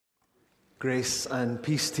Grace and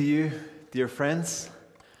peace to you, dear friends,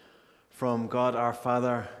 from God our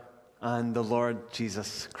Father and the Lord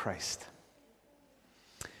Jesus Christ.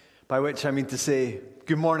 By which I mean to say,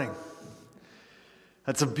 good morning.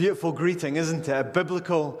 That's a beautiful greeting, isn't it? A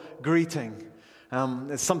biblical greeting.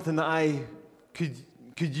 It's something that I could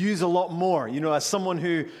use a lot more. You know, as someone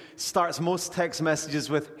who starts most text messages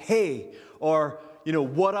with, hey, or,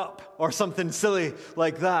 what up, or something silly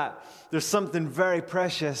like that. There's something very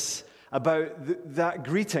precious about that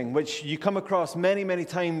greeting, which you come across many, many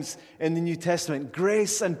times in the New Testament.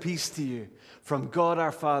 Grace and peace to you from God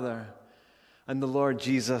our Father and the Lord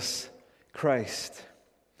Jesus Christ.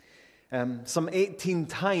 Some 18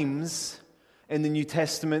 times in the New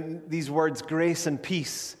Testament, these words grace and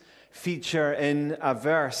peace feature in a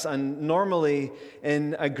verse and normally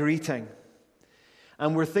in a greeting.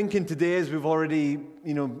 And we're thinking today, as we've already,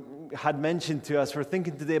 had mentioned to us, we're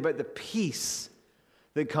thinking today about the peace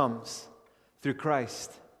that comes through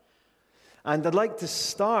Christ. And I'd like to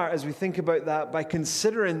start, as we think about that, by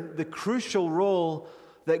considering the crucial role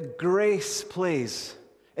that grace plays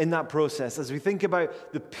in that process. As we think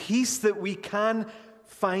about the peace that we can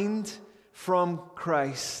find from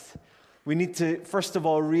Christ, we need to, first of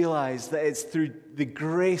all, realize that it's through the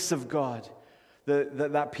grace of God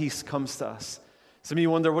that peace comes to us. Some of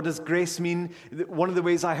you wonder, what does grace mean? One of the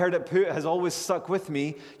ways I heard it put has always stuck with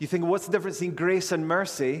me. You think, what's the difference between grace and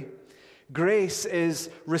mercy? Grace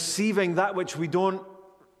is receiving that which we don't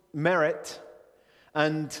merit,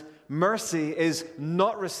 and mercy is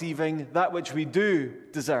not receiving that which we do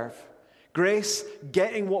deserve. Grace,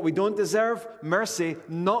 getting what we don't deserve. Mercy,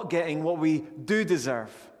 not getting what we do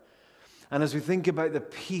deserve. And as we think about the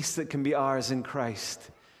peace that can be ours in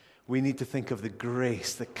Christ, we need to think of the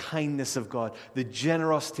grace, the kindness of God, the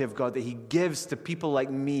generosity of God that He gives to people like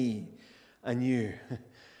me and you,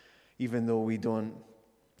 even though we don't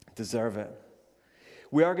deserve it.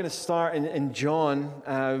 We are going to start in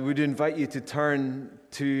John. We'd invite you to turn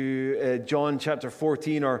to John chapter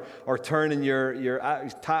 14 or turn in your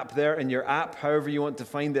tap there in your app, however you want to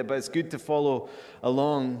find it, but it's good to follow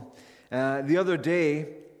along. The other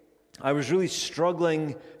day, I was really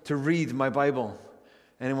struggling to read my Bible.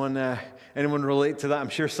 Anyone relate to that? I'm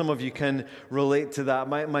sure some of you can relate to that.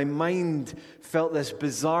 My mind felt this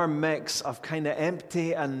bizarre mix of kind of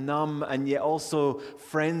empty and numb and yet also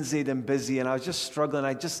frenzied and busy. And I was just struggling.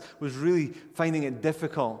 I just was really finding it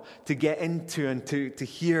difficult to get into and to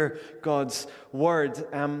hear God's word.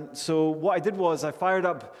 So what I did was I fired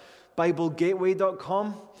up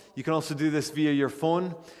BibleGateway.com. You can also do this via your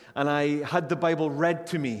phone. And I had the Bible read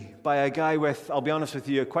to me by a guy with, I'll be honest with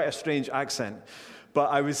you, quite a strange accent. But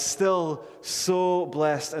I was still so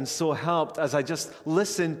blessed and so helped as I just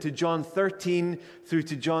listened to John 13 through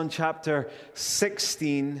to John chapter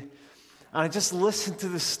 16. And I just listened to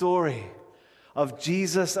the story of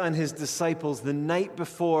Jesus and His disciples the night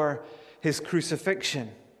before His crucifixion.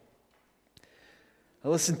 I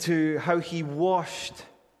listened to how He washed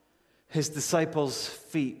His disciples'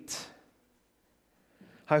 feet,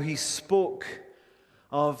 how He spoke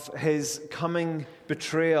of His coming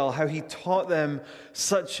betrayal, how He taught them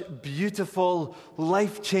such beautiful,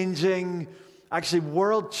 life-changing, actually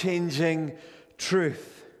world-changing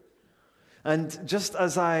truth. And just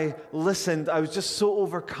as I listened, I was just so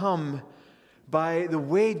overcome by the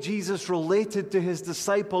way Jesus related to His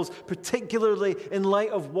disciples, particularly in light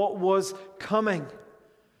of what was coming.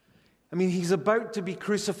 I mean, He's about to be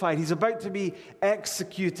crucified. He's about to be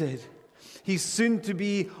executed. He's soon to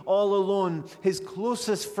be all alone. His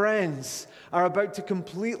closest friends are about to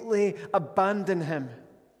completely abandon Him.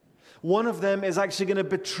 One of them is actually going to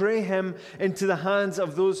betray Him into the hands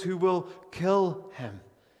of those who will kill Him.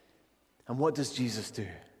 And what does Jesus do?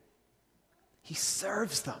 He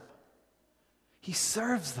serves them. He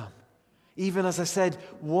serves them. Even, as I said,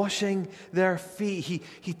 washing their feet.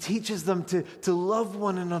 He teaches them to love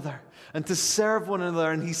one another and to serve one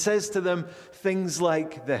another. And He says to them things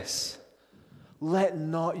like this: let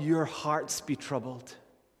not your hearts be troubled.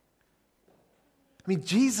 I mean,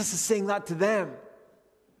 Jesus is saying that to them.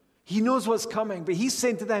 He knows what's coming, but He's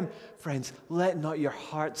saying to them, friends, let not your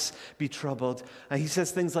hearts be troubled. And He says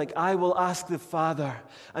things like, I will ask the Father,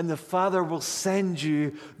 and the Father will send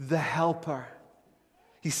you the Helper.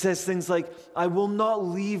 He says things like, I will not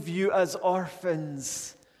leave you as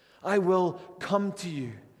orphans. I will come to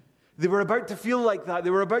you. They were about to feel like that.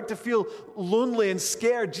 They were about to feel lonely and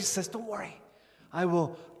scared. Jesus says, don't worry. I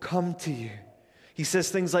will come to you. He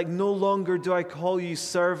says things like, no longer do I call you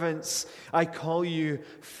servants, I call you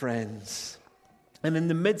friends. And in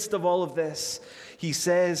the midst of all of this, he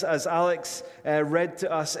says, as Alex read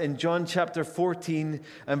to us in John chapter 14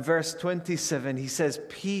 and verse 27, he says,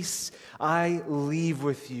 "Peace I leave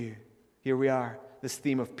with you." Here we are, this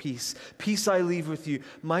theme of peace. "Peace I leave with you.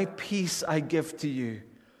 My peace I give to you.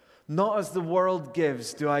 Not as the world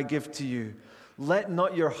gives do I give to you. Let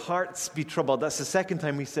not your hearts be troubled." That's the second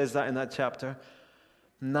time he says that in that chapter.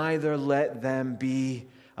 "Neither let them be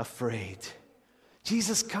afraid."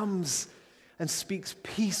 Jesus comes and speaks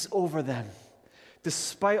peace over them,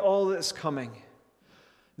 despite all that's coming.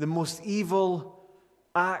 The most evil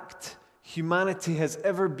act humanity has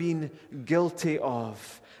ever been guilty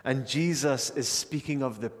of. And Jesus is speaking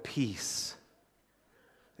of the peace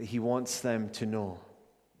that he wants them to know.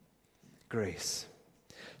 Grace.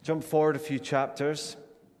 Jump forward a few chapters,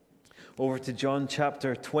 over to John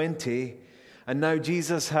chapter 20. And now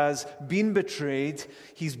Jesus has been betrayed,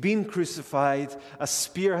 he's been crucified, a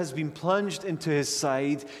spear has been plunged into his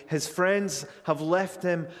side, his friends have left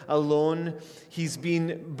him alone, he's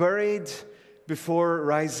been buried before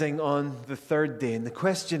rising on the third day. And the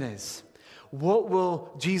question is, what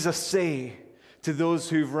will Jesus say to those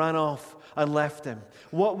who've ran off and left him?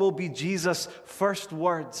 What will be Jesus' first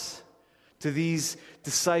words to these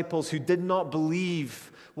disciples who did not believe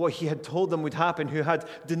what he had told them would happen, who had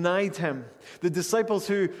denied him? The disciples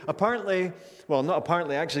who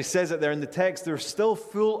actually says it there in the text, they're still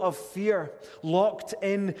full of fear, locked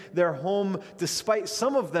in their home, despite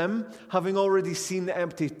some of them having already seen the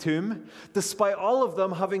empty tomb, despite all of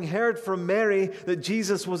them having heard from Mary that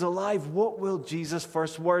Jesus was alive. What will Jesus'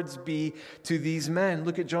 first words be to these men?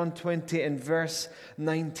 Look at John 20 and verse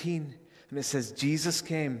 19. And it says, "Jesus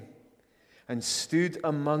came and stood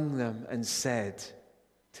among them and said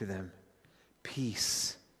to them,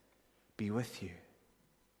 'Peace be with you.'"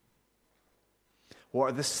 What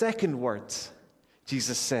are the second words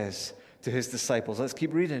Jesus says to his disciples? Let's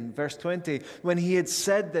keep reading. Verse 20. "When he had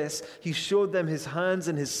said this, he showed them his hands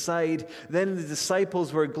and his side. Then the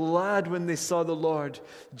disciples were glad when they saw the Lord.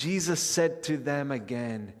 Jesus said to them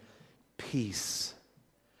again, 'Peace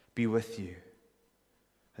be with you.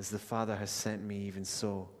 As the Father has sent me, even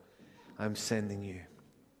so I'm sending you.'"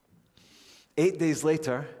 8 days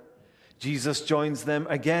later, Jesus joins them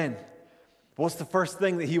again. What's the first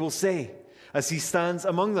thing that he will say as he stands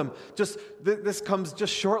among them? This comes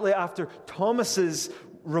just shortly after Thomas's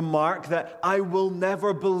remark that "I will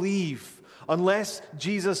never believe unless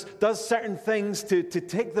Jesus does certain things to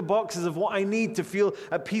tick the boxes of what I need to feel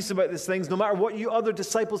at peace about these things. No matter what you other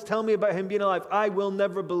disciples tell me about him being alive, I will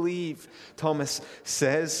never believe," Thomas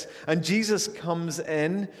says. And Jesus comes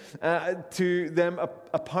in to them,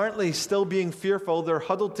 apparently still being fearful. They're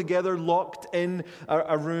huddled together, locked in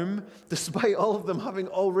a room, despite all of them having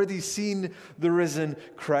already seen the risen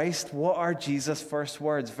Christ. What are Jesus' first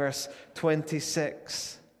words? Verse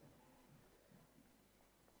 26.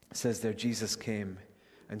 It says there, "Jesus came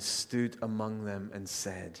and stood among them and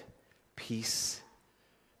said, 'Peace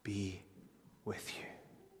be with you.'"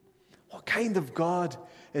 What kind of God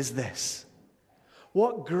is this?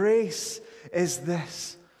 What grace is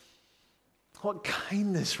this? What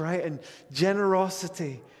kindness, right? And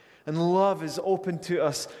generosity and love is open to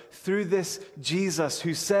us through this Jesus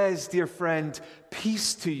who says, dear friend,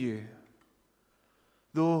 "Peace to you,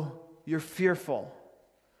 though you're fearful.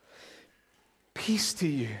 Peace to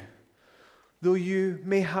you, though you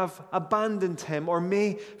may have abandoned him or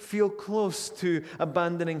may feel close to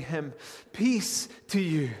abandoning him. Peace to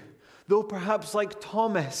you, though perhaps like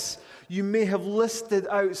Thomas, you may have listed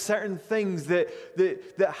out certain things that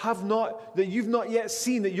you've not yet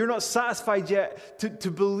seen, that you're not satisfied yet to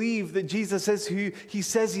believe that Jesus is who he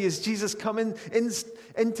says he is." Jesus comes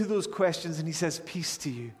into those questions and he says, "Peace to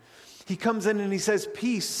you." He comes in and he says,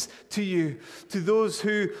 "Peace to you," to those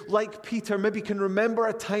who, like Peter, maybe can remember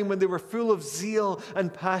a time when they were full of zeal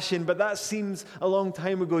and passion, but that seems a long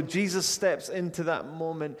time ago. Jesus steps into that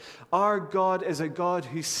moment. Our God is a God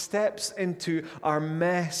who steps into our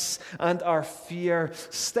mess and our fear,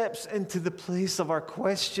 steps into the place of our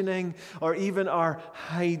questioning or even our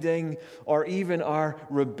hiding or even our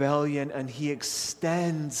rebellion, and he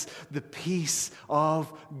extends the peace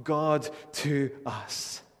of God to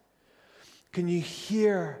us. Can you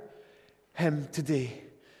hear him today?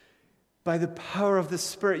 By the power of the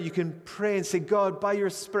Spirit, you can pray and say, "God, by your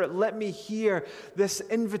Spirit, let me hear this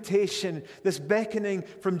invitation, this beckoning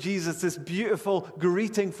from Jesus, this beautiful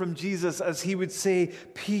greeting from Jesus," as he would say,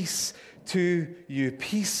 "Peace to you,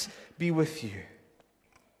 peace be with you."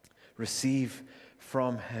 Receive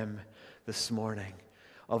from him this morning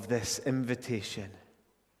of this invitation.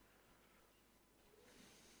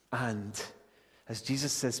 And as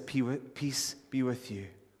Jesus says, "Peace be with you,"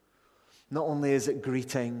 not only is it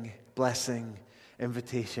greeting, blessing,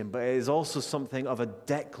 invitation, but it is also something of a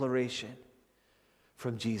declaration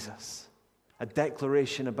from Jesus. A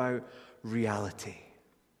declaration about reality.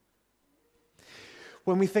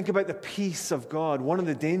 When we think about the peace of God, one of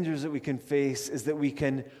the dangers that we can face is that we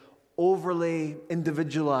can overly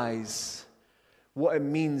individualize what it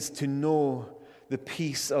means to know the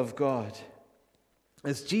peace of God.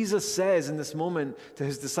 As Jesus says in this moment to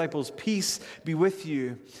his disciples, "Peace be with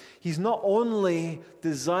you," he's not only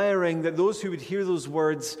desiring that those who would hear those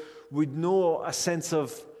words would know a sense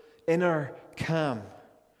of inner calm.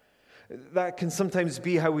 That can sometimes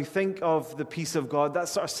be how we think of the peace of God, that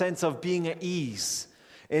sort of sense of being at ease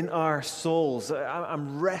in our souls.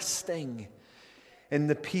 I'm resting in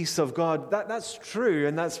the peace of God. That's true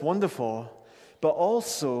and that's wonderful. But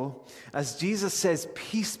also, as Jesus says,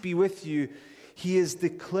 "Peace be with you," he is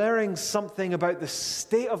declaring something about the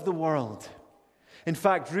state of the world. In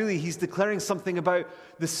fact, really, he's declaring something about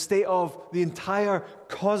the state of the entire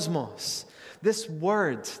cosmos. This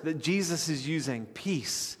word that Jesus is using,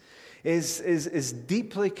 peace, is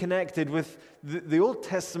deeply connected with the Old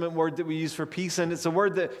Testament word that we use for peace, and it's a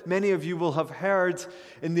word that many of you will have heard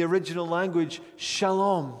in the original language,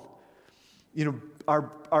 shalom. You know,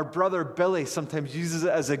 our brother Billy sometimes uses it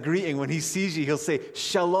as a greeting. When he sees you, he'll say,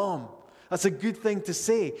 shalom. That's a good thing to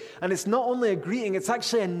say. And it's not only a greeting, it's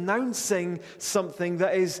actually announcing something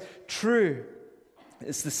that is true.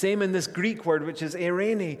 It's the same in this Greek word, which is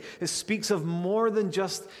eirene. It speaks of more than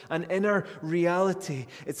just an inner reality.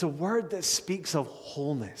 It's a word that speaks of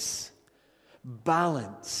wholeness,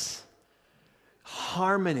 balance,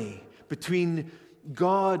 harmony between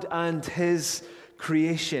God and his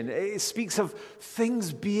creation. It speaks of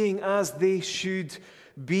things being as they should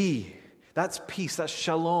be. That's peace, that's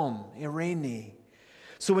shalom, eirene.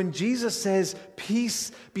 So when Jesus says,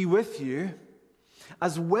 "Peace be with you,"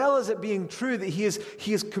 as well as it being true that he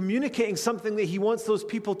is communicating something that he wants those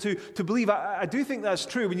people to believe. I do think that's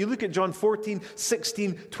true. When you look at John 14,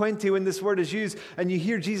 16, 20, when this word is used, and you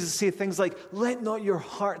hear Jesus say things like, "Let not your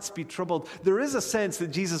hearts be troubled," there is a sense that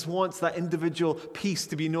Jesus wants that individual peace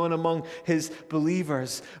to be known among his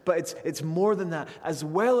believers. But it's more than that. As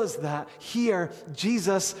well as that, here,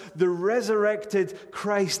 Jesus, the resurrected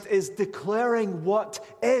Christ, is declaring what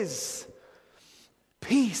is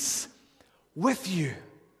peace with you,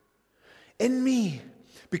 in me,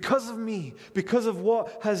 because of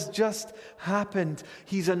what has just happened.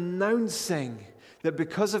 He's announcing that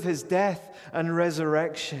because of his death and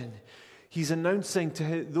resurrection, he's announcing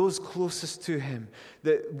to those closest to him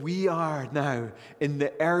that we are now in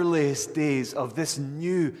the earliest days of this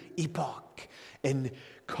new epoch in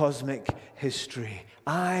cosmic history.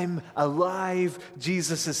 I'm alive,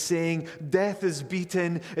 Jesus is saying. Death is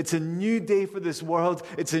beaten. It's a new day for this world.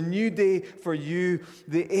 It's a new day for you.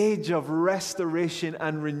 The age of restoration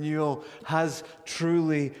and renewal has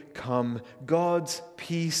truly come. God's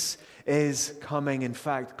peace is coming. In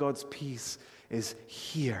fact, God's peace is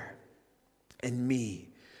here in me.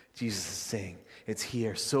 Jesus is saying it's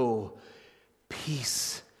here. So,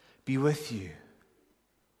 peace be with you.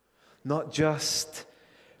 Not just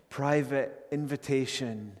private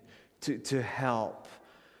invitation to help,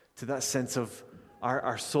 to that sense of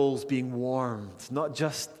our souls being warmed. Not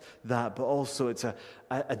just that, but also it's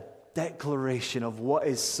a declaration of what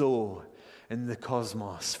is so in the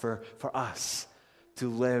cosmos for us to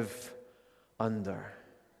live under.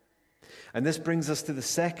 And this brings us to the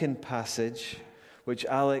second passage, which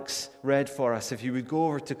Alex read for us. If you would go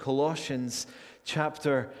over to Colossians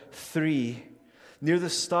chapter 3, near the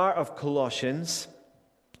start of Colossians,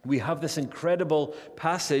 we have this incredible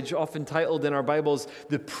passage, often titled in our Bibles,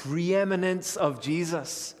 "The Preeminence of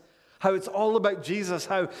Jesus." How it's all about Jesus,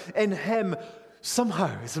 how in him,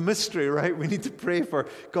 somehow, it's a mystery, right? We need to pray for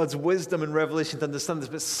God's wisdom and revelation to understand this,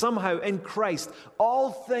 but somehow in Christ,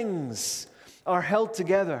 all things are held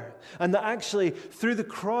together. And that actually, through the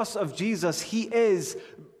cross of Jesus, he is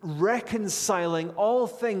reconciling all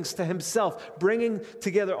things to himself, bringing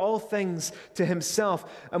together all things to himself.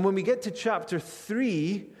 And when we get to chapter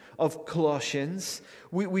 3 of Colossians,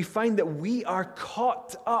 we find that we are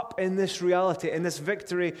caught up in this reality, in this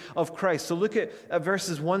victory of Christ. So look at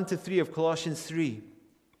verses 1 to 3 of Colossians 3.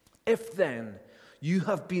 "If then you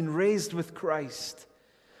have been raised with Christ,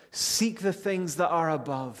 seek the things that are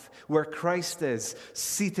above, where Christ is,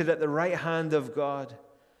 seated at the right hand of God.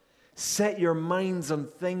 Set your minds on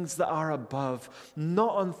things that are above,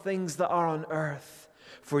 not on things that are on earth.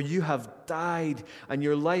 For you have died, and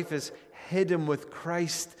your life is hidden with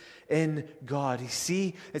Christ in God." You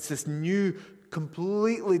see, it's this new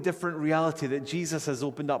completely different reality that Jesus has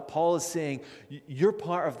opened up. Paul is saying, you're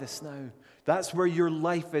part of this now. That's where your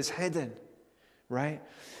life is hidden, right?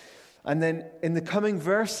 And then in the coming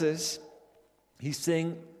verses, he's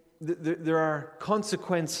saying there are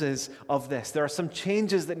consequences of this. There are some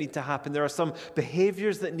changes that need to happen. There are some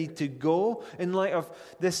behaviors that need to go in light of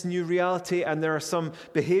this new reality. And there are some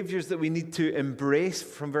behaviors that we need to embrace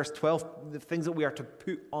from verse 12, the things that we are to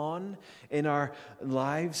put on in our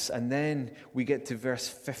lives. And then we get to verse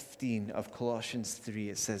 15 of Colossians 3.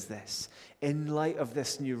 It says this: in light of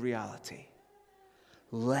this new reality,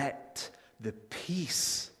 let the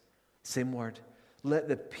peace, same word, let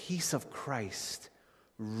the peace of Christ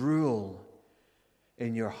rule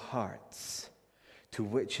in your hearts, to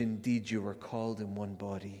which indeed you were called in one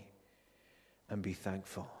body, and be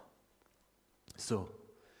thankful. So,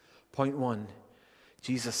 point one,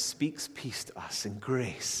 Jesus speaks peace to us in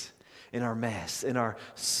grace, in our mess, in our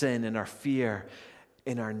sin, in our fear,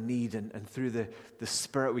 in our need, and through the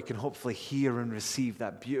Spirit we can hopefully hear and receive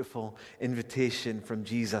that beautiful invitation from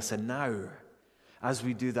Jesus. And now, as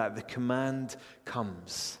we do that, the command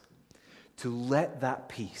comes to let that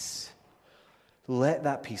peace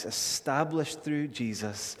established through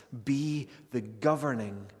Jesus be the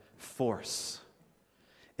governing force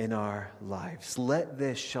in our lives. Let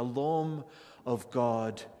the shalom of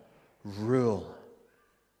God rule.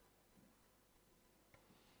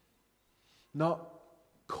 Not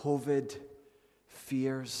COVID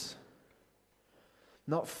fears,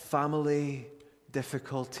 not family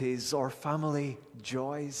difficulties or family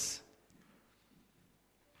joys,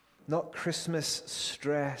 not Christmas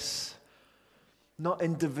stress, not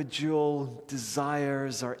individual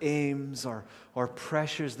desires or aims or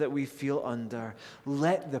pressures that we feel under.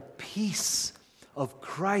 Let the peace of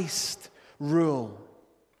Christ rule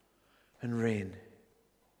and reign.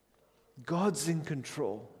 God's in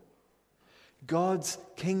control. God's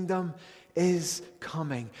kingdom is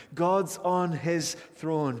coming. God's on his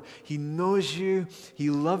throne. He knows you. He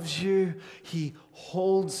loves you. He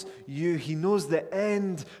holds you. He knows the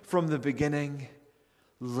end from the beginning.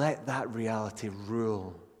 Let that reality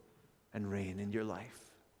rule and reign in your life.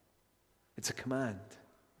 It's a command.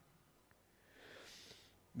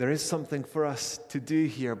 There is something for us to do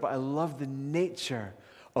here, but I love the nature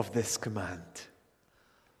of this command.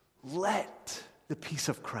 Let the peace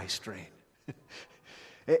of Christ reign.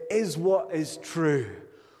 It is what is true.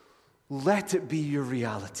 Let it be your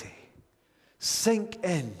reality. Sink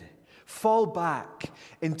in. Fall back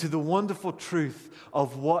into the wonderful truth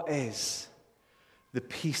of what is the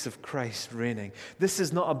peace of Christ reigning. This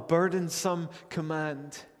is not a burdensome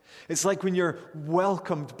command. It's like when you're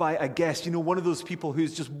welcomed by a guest, one of those people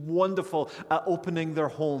who's just wonderful at opening their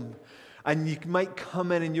home. And you might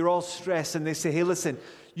come in and you're all stressed and they say, hey, listen,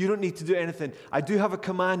 you don't need to do anything. I do have a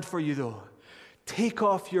command for you though. Take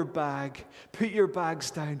off your bag, put your bags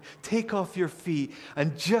down, take off your feet,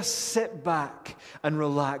 and just sit back and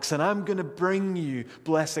relax. And I'm going to bring you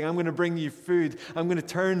blessing. I'm going to bring you food. I'm going to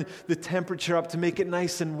turn the temperature up to make it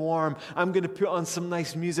nice and warm. I'm going to put on some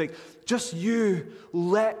nice music. Just you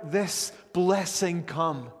let this blessing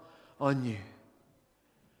come on you.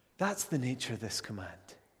 That's the nature of this command.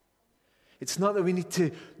 It's not that we need to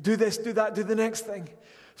do this, do that, do the next thing,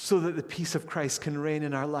 so that the peace of Christ can reign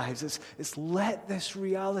in our lives. It's let this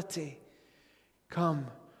reality come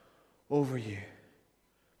over you.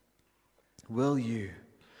 Will you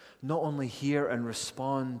not only hear and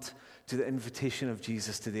respond to the invitation of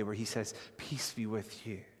Jesus today where he says, peace be with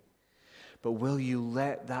you, but will you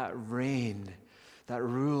let that reign, that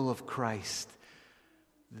rule of Christ,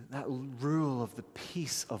 that rule of the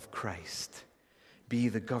peace of Christ be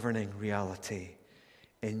the governing reality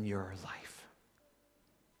in your life?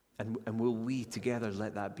 And will we together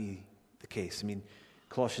let that be the case? I mean,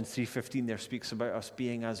 Colossians 3:15 there speaks about us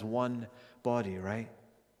being as one body, right?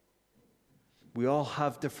 We all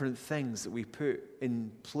have different things that we put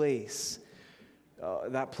in place,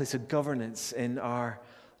 that place of governance in our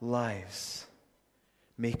lives.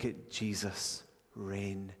 Make it Jesus'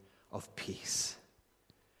 reign of peace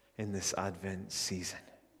in this Advent season.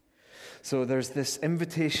 So there's this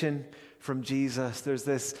invitation from Jesus. There's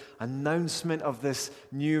this announcement of this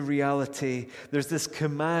new reality. There's this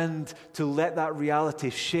command to let that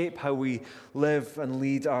reality shape how we live and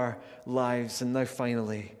lead our lives. And now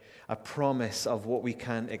finally, a promise of what we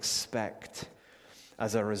can expect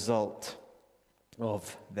as a result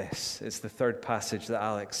of this. It's the third passage that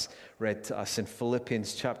Alex read to us in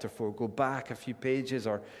Philippians chapter 4. Go back a few pages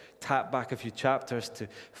or tap back a few chapters to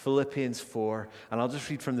Philippians 4. And I'll just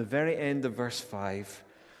read from the very end of verse 5.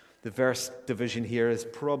 The verse division here is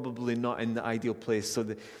probably not in the ideal place, so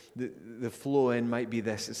the flow in might be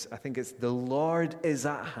this. I think it's, the Lord is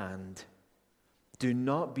at hand. Do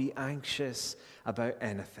not be anxious about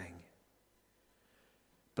anything,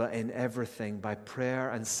 but in everything, by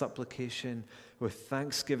prayer and supplication, with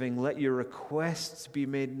thanksgiving, let your requests be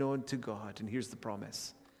made known to God. And here's the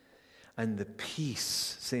promise. And the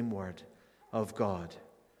peace, same word, of God,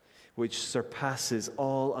 which surpasses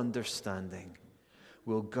all understanding,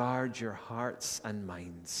 will guard your hearts and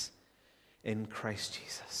minds in Christ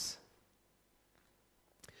Jesus.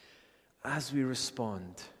 As we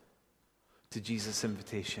respond to Jesus'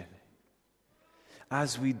 invitation,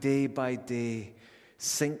 as we day by day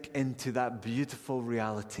sink into that beautiful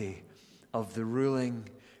reality of the ruling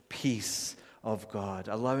peace of God,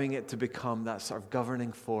 allowing it to become that sort of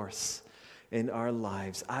governing force in our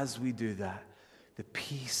lives, as we do that, the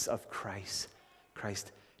peace of Christ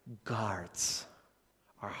guards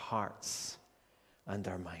our hearts and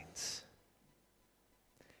our minds.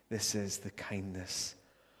 This is the kindness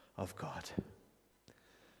of God.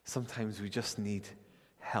 Sometimes we just need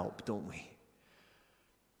help, don't we?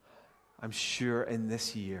 I'm sure in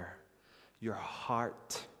this year, your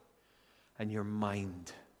heart and your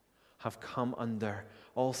mind have come under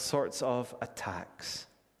all sorts of attacks.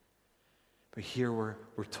 But here we're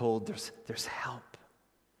told there's help.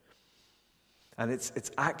 And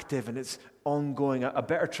it's active and it's ongoing. A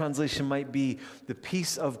better translation might be, the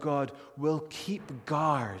peace of God will keep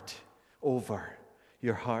guard over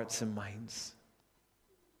your hearts and minds.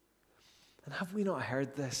 And have we not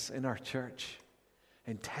heard this in our church?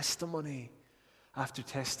 In testimony after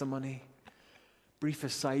testimony? Brief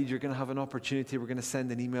aside, you're going to have an opportunity. We're going to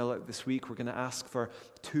send an email out this week. We're going to ask for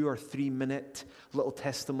 2 or 3 minute little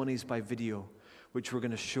testimonies by video, which we're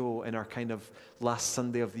going to show in our kind of last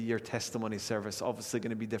Sunday of the year testimony service. Obviously going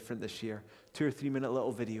to be different this year. 2 or 3 minute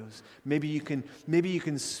little videos. Maybe you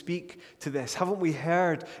can speak to this. Haven't we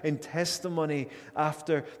heard in testimony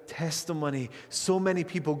after testimony, so many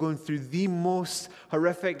people going through the most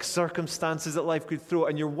horrific circumstances that life could throw,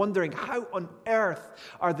 and you're wondering, how on earth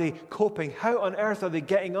are they coping? How on earth are they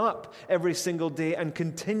getting up every single day and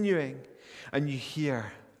continuing? And you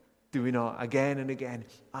hear, do we not, again and again,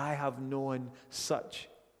 I have known such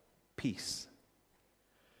peace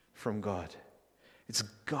from God. It's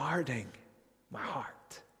guarding my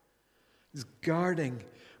heart. It's guarding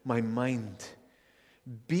my mind,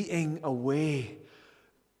 beating away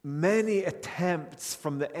many attempts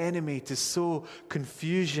from the enemy to sow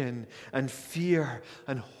confusion and fear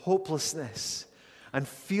and hopelessness and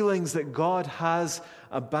feelings that God has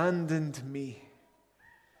abandoned me.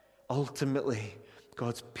 Ultimately,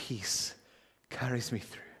 God's peace carries me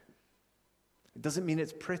through. It doesn't mean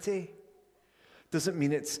it's pretty. It doesn't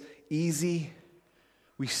mean it's easy.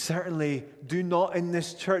 We certainly do not in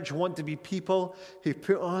this church want to be people who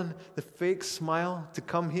put on the fake smile to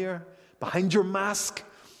come here behind your mask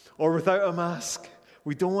or without a mask.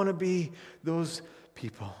 We don't want to be those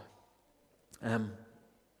people. When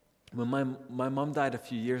my mom died a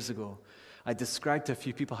few years ago, I described to a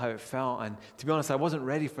few people how it felt, and to be honest, I wasn't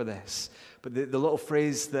ready for this. But the little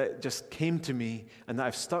phrase that just came to me and that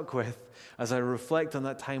I've stuck with as I reflect on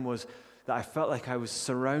that time was that I felt like I was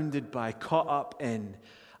surrounded by, caught up in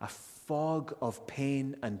a fog of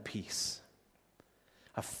pain and peace.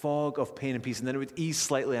 A fog of pain and peace. And then it would ease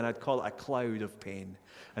slightly and I'd call it a cloud of pain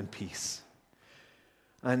and peace.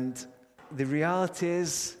 And the reality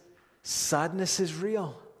is, sadness is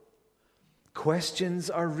real.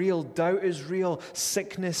 Questions are real. Doubt is real.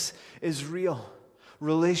 Sickness is real.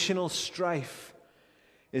 Relational strife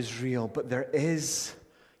is real. But here's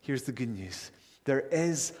the good news. There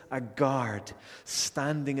is a guard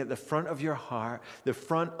standing at the front of your heart, the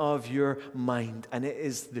front of your mind, and it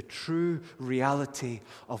is the true reality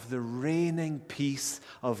of the reigning peace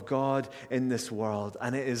of God in this world.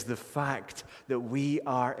 And it is the fact that we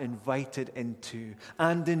are invited into,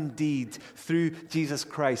 and indeed through Jesus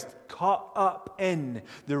Christ, caught up in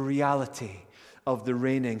the reality of the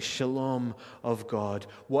reigning shalom of God.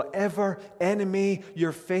 Whatever enemy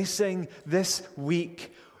you're facing this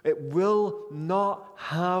week, it will not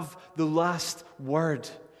have the last word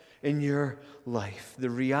in your life. The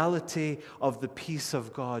reality of the peace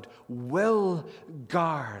of God will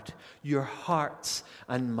guard your hearts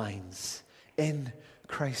and minds in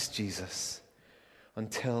Christ Jesus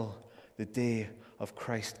until the day of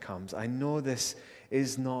Christ comes. I know this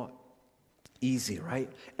is not easy, right?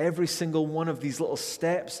 Every single one of these little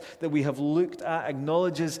steps that we have looked at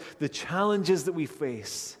acknowledges the challenges that we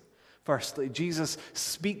face. Firstly, Jesus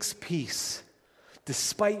speaks peace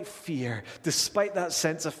despite fear, despite that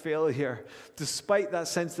sense of failure, despite that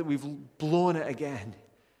sense that we've blown it again.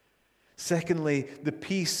 Secondly, the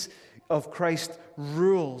peace of Christ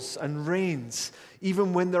rules and reigns,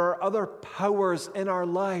 even when there are other powers in our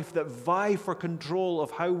life that vie for control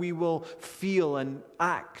of how we will feel and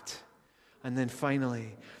act. And then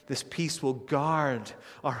finally, this peace will guard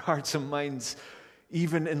our hearts and minds,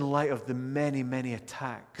 even in light of the many, many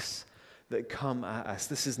attacks that come at us.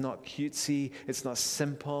 This is not cutesy, it's not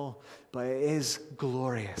simple, but it is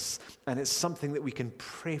glorious. And it's something that we can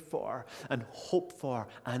pray for and hope for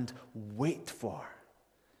and wait for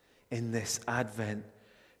in this Advent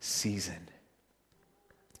season.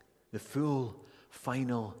 The full,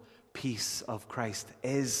 final peace of Christ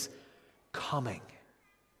is coming.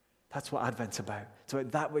 That's what Advent's about. It's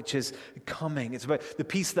about that which is coming. It's about the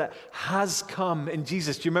peace that has come in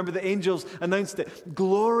Jesus. Do you remember the angels announced it?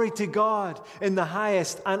 Glory to God in the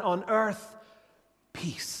highest, and on earth,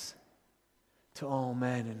 peace to all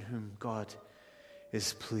men in whom God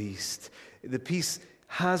is pleased. The peace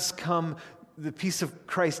has come. The peace of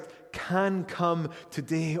Christ can come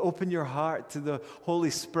today. Open your heart to the Holy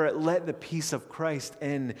Spirit. Let the peace of Christ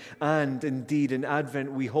in. And indeed, in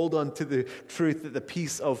Advent, we hold on to the truth that the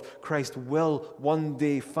peace of Christ will one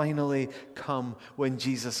day finally come when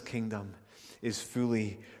Jesus' kingdom is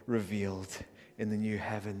fully revealed in the new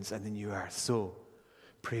heavens and the new earth. So,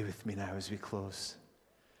 pray with me now as we close.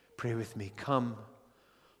 Pray with me. Come,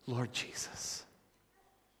 Lord Jesus.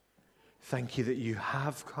 Thank you that you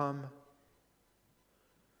have come.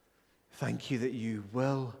 Thank you that you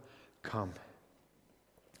will come.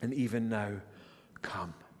 And even now,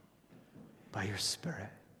 come by your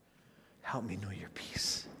Spirit. Help me know your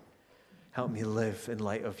peace. Help me live in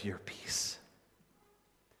light of your peace.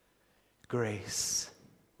 Grace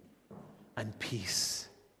and peace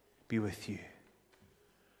be with you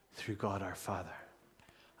through God our Father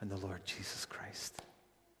and the Lord Jesus Christ.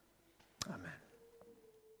 Amen.